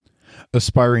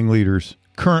aspiring leaders,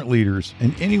 current leaders,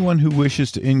 and anyone who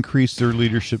wishes to increase their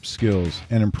leadership skills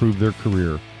and improve their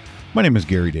career. My name is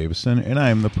Gary Davison, and I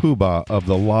am the poobah of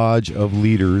the Lodge of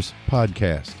Leaders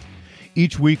podcast.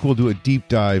 Each week, we'll do a deep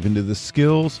dive into the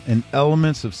skills and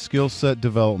elements of skill set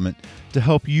development to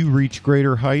help you reach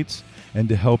greater heights and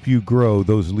to help you grow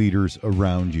those leaders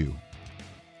around you.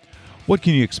 What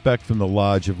can you expect from the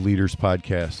Lodge of Leaders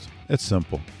podcast? It's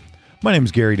simple. My name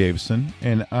is Gary Davison,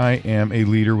 and I am a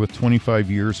leader with 25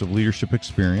 years of leadership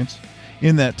experience.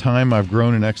 In that time, I've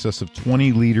grown in excess of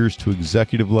 20 leaders to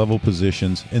executive level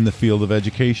positions in the field of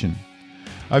education.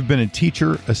 I've been a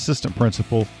teacher, assistant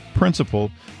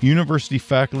principal, university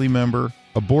faculty member,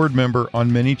 a board member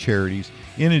on many charities,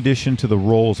 in addition to the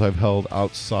roles I've held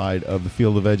outside of the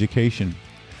field of education.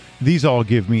 These all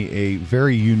give me a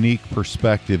very unique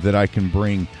perspective that I can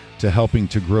bring to helping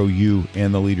to grow you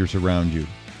and the leaders around you.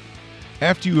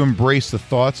 After you embrace the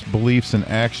thoughts, beliefs, and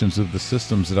actions of the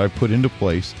systems that I've put into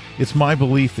place, it's my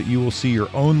belief that you will see your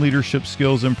own leadership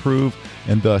skills improve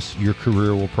and thus your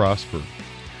career will prosper.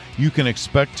 You can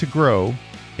expect to grow,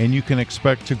 and you can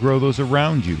expect to grow those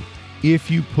around you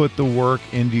if you put the work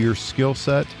into your skill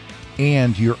set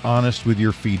and you're honest with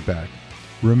your feedback.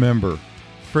 Remember,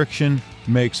 friction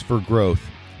makes for growth,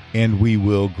 and we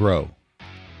will grow.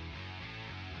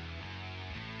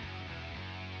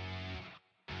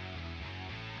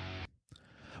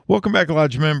 Welcome back,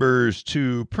 Lodge members,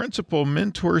 to Principal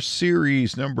Mentor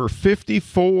Series number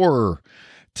 54.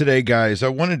 Today, guys, I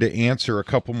wanted to answer a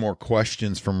couple more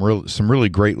questions from some really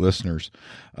great listeners.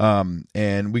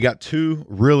 And we got two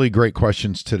really great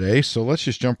questions today, so let's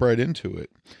just jump right into it.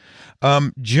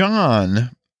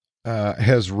 John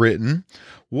has written,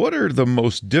 what are the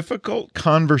most difficult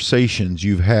conversations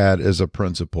you've had as a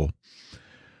principal?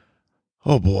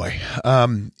 Oh boy.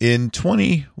 In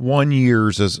 22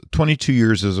 years as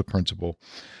a principal,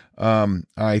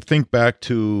 I think back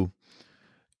to,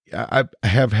 I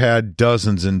have had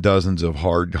dozens and dozens of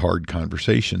hard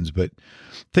conversations, but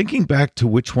thinking back to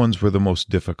which ones were the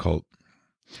most difficult.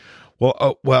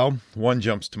 Well, one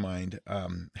jumps to mind.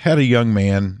 Had a young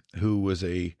man who was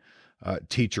a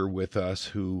teacher with us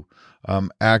who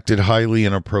acted highly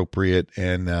inappropriate,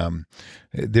 and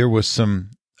there was some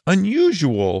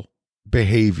unusual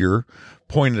behavior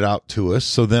pointed out to us.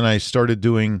 So then I started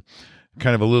doing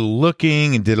kind of a little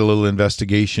looking and did a little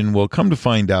investigation. Well, come to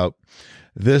find out,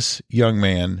 this young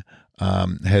man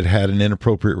had an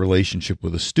inappropriate relationship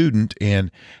with a student,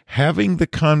 and having the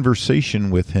conversation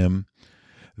with him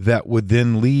that would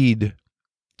then lead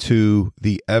to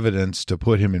the evidence to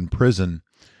put him in prison.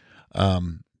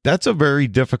 That's a very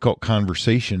difficult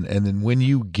conversation. And then when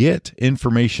you get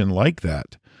information like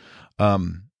that,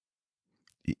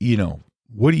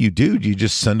 what do you do? Do you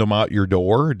just send them out your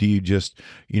door? Do you just,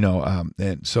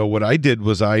 and so what I did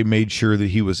was I made sure that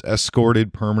he was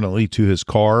escorted permanently to his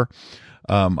car.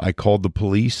 I called the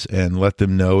police and let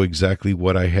them know exactly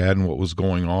what I had and what was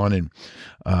going on. And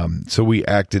so we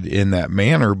acted in that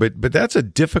manner, but that's a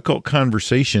difficult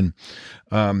conversation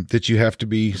that you have to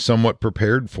be somewhat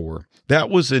prepared for. That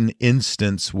was an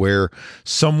instance where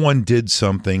someone did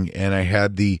something and I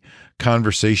had the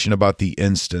conversation about the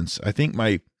instance. I think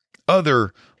my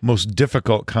other most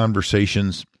difficult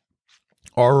conversations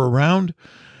are around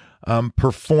poor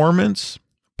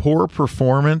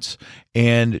performance,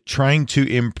 and trying to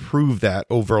improve that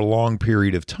over a long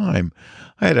period of time.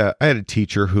 I had a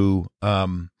teacher who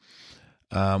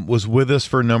was with us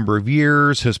for a number of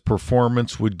years. His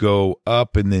performance would go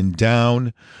up and then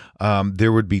down.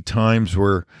 There would be times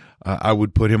where I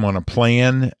would put him on a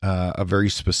plan, a very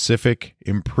specific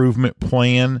improvement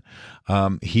plan.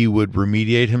 He would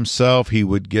remediate himself. He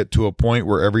would get to a point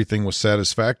where everything was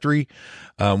satisfactory.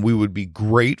 We would be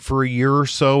great for a year or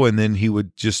so, and then he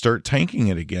would just start tanking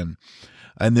it again.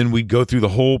 And then we'd go through the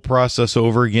whole process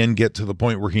over again, get to the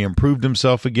point where he improved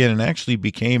himself again and actually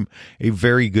became a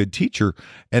very good teacher.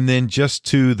 And then just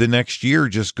to the next year,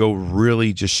 just go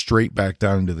really just straight back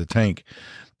down into the tank.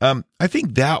 I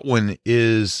think that one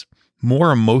is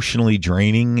more emotionally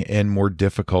draining and more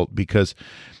difficult because,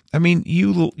 I mean,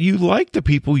 you like the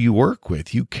people you work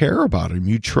with, you care about them,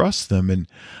 you trust them, and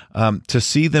to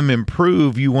see them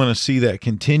improve, you want to see that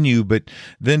continue, but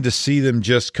then to see them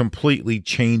just completely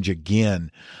change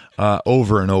again,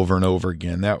 over and over and over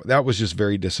again, that was just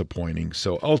very disappointing.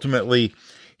 So ultimately,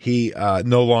 he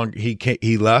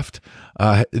left,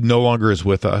 no longer is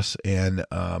with us, and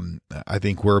I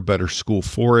think we're a better school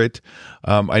for it.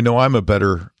 I know I'm a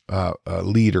better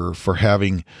leader for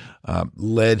having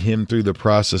led him through the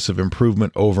process of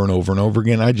improvement over and over and over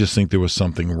again. I just think there was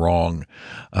something wrong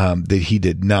that he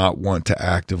did not want to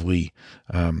actively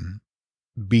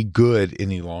be good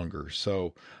any longer.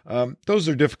 So those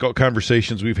are difficult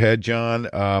conversations we've had, John.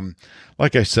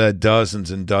 Like I said,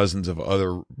 dozens and dozens of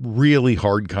other really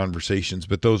hard conversations,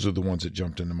 but those are the ones that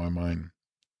jumped into my mind.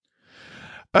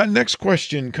 Next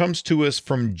question comes to us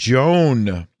from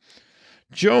Joan.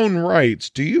 Joan writes,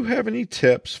 do you have any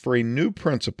tips for a new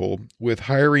principal with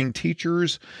hiring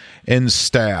teachers and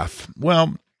staff?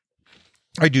 Well,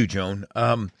 I do, Joan.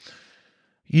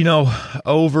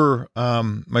 Over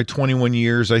my 21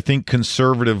 years, I think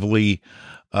conservatively,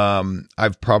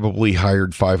 I've probably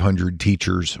hired 500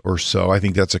 teachers or so. I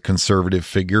think that's a conservative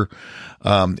figure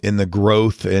in the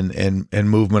growth and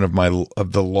movement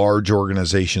of the large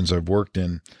organizations I've worked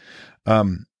in.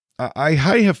 I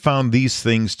have found these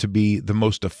things to be the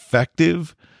most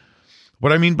effective.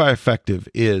 What I mean by effective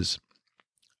is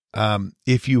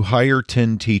if you hire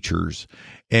 10 teachers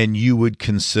and you would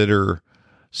consider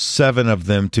 7 of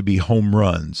them to be home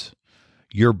runs,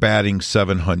 you're batting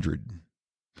 700.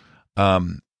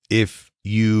 If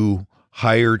you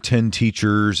hire 10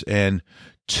 teachers and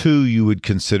 2 you would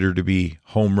consider to be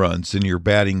home runs, then you're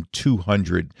batting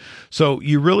 200. So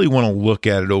you really want to look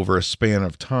at it over a span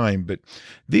of time. But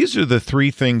these are the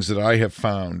 3 things that I have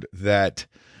found that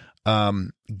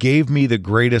gave me the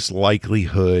greatest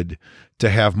likelihood to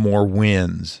have more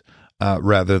wins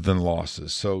rather than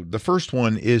losses. So the first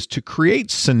one is to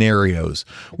create scenarios.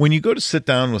 When you go to sit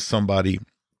down with somebody,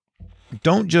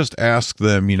 don't just ask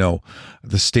them,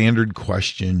 the standard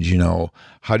questions,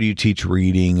 how do you teach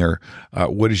reading, or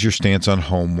what is your stance on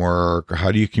homework, or how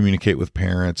do you communicate with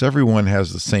parents? Everyone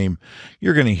has the same,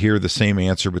 you're going to hear the same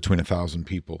answer between 1,000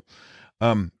 people.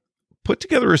 Put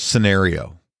together a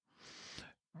scenario.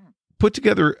 Put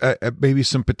together maybe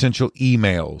some potential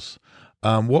emails.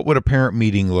 What would a parent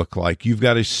meeting look like? You've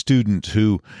got a student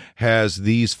who has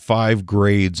these 5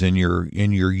 grades in your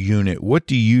unit. What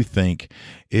do you think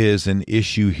is an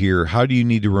issue here? How do you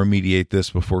need to remediate this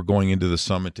before going into the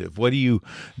summative? What do you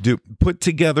do? Put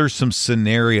together some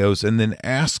scenarios and then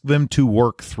ask them to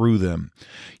work through them.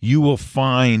 You will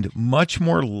find much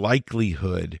more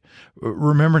likelihood.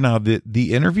 Remember now that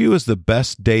the interview is the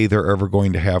best day they're ever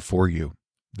going to have for you.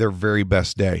 Their very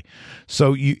best day.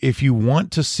 So if you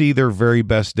want to see their very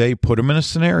best day, put them in a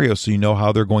scenario so you know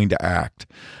how they're going to act.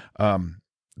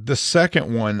 The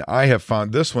second one I have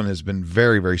found, this one has been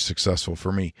very, very successful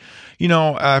for me.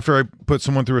 After I put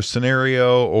someone through a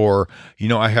scenario, or,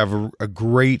 I have a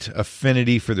great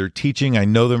affinity for their teaching, I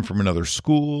know them from another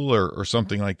school or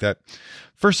something like that.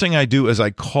 First thing I do is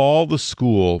I call the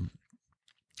school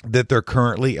that they're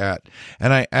currently at,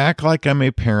 and I act like I'm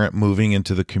a parent moving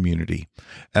into the community.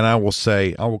 And I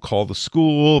will call the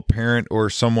school, parent or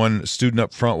student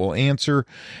up front will answer,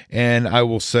 and I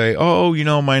will say,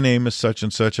 my name is such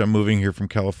and such. I'm moving here from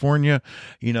California.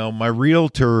 My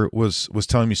realtor was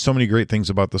telling me so many great things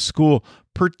about the school,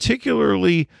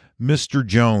 particularly Mr.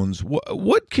 Jones.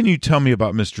 What can you tell me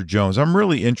about Mr. Jones? I'm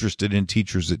really interested in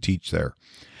teachers that teach there.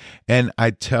 And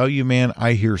I tell you, man,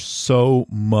 I hear so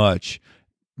much.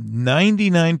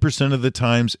 99% of the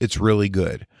times it's really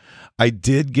good. I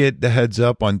did get the heads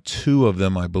up on 2 of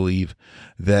them, I believe,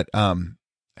 that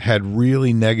had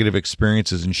really negative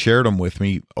experiences and shared them with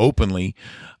me openly.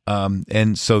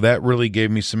 And so that really gave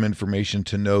me some information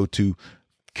to know to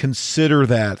consider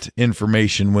that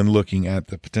information when looking at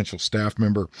the potential staff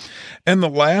member. And the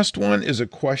last one is a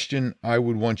question I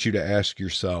would want you to ask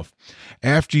yourself.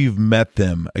 After you've met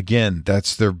them, again,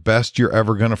 that's their best you're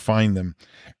ever going to find them.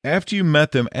 After you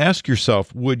met them, ask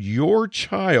yourself, would your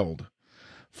child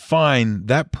find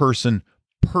that person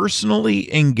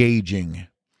personally engaging?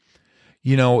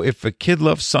 If a kid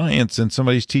loves science and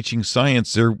somebody's teaching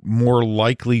science, they're more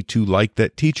likely to like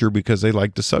that teacher because they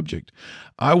like the subject.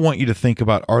 I want you to think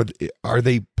about, are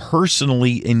they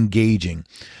personally engaging?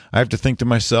 I have to think to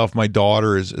myself, my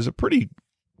daughter is a pretty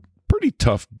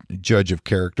tough judge of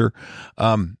character.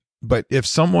 But if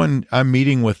someone, I'm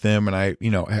meeting with them and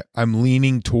I'm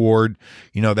leaning toward,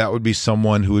 that would be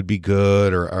someone who would be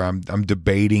good, or I'm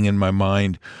debating in my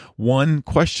mind. One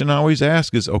question I always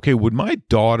ask is, okay, would my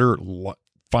daughter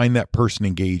find that person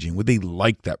engaging? Would they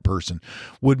like that person?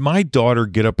 Would my daughter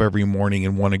get up every morning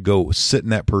and want to go sit in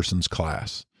that person's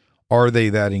class? Are they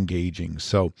that engaging?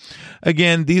 So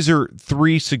again, these are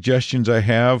 3 suggestions I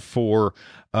have for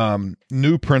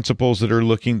new principals that are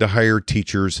looking to hire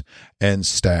teachers and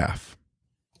staff.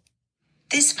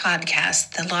 This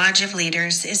podcast, The Lodge of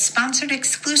Leaders, is sponsored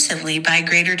exclusively by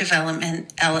Greater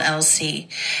Development, LLC.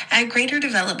 At Greater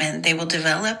Development, they will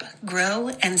develop, grow,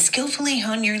 and skillfully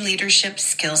hone your leadership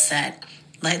skill set.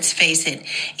 Let's face it,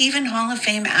 even Hall of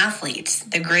Fame athletes,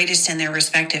 the greatest in their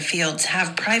respective fields,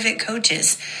 have private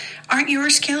coaches. Aren't your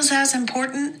skills as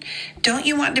important? Don't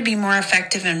you want to be more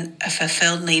effective and a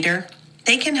fulfilled leader?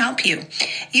 They can help you.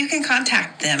 You can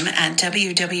contact them at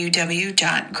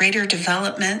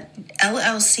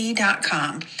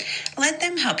www.greaterdevelopmentllc.com. Let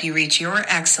them help you reach your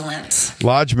excellence.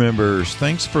 Lodge members,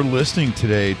 thanks for listening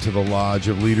today to the Lodge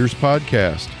of Leaders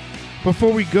podcast.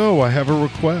 Before we go, I have a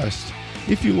request.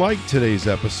 If you liked today's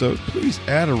episode, please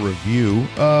add a review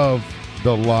of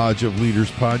the Lodge of Leaders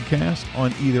podcast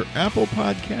on either Apple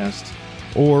Podcasts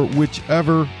or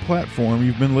whichever platform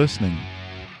you've been listening.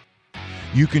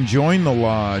 You can join the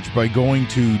Lodge by going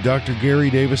to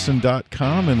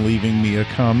drgarydavison.com and leaving me a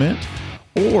comment,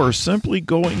 or simply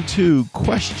going to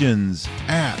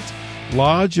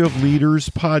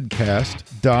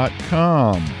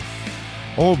questions@lodgeofleaderspodcast.com.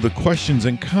 All of the questions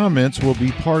and comments will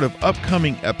be part of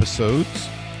upcoming episodes.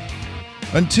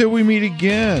 Until we meet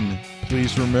again,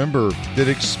 please remember that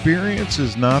experience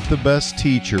is not the best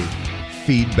teacher.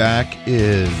 Feedback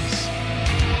is.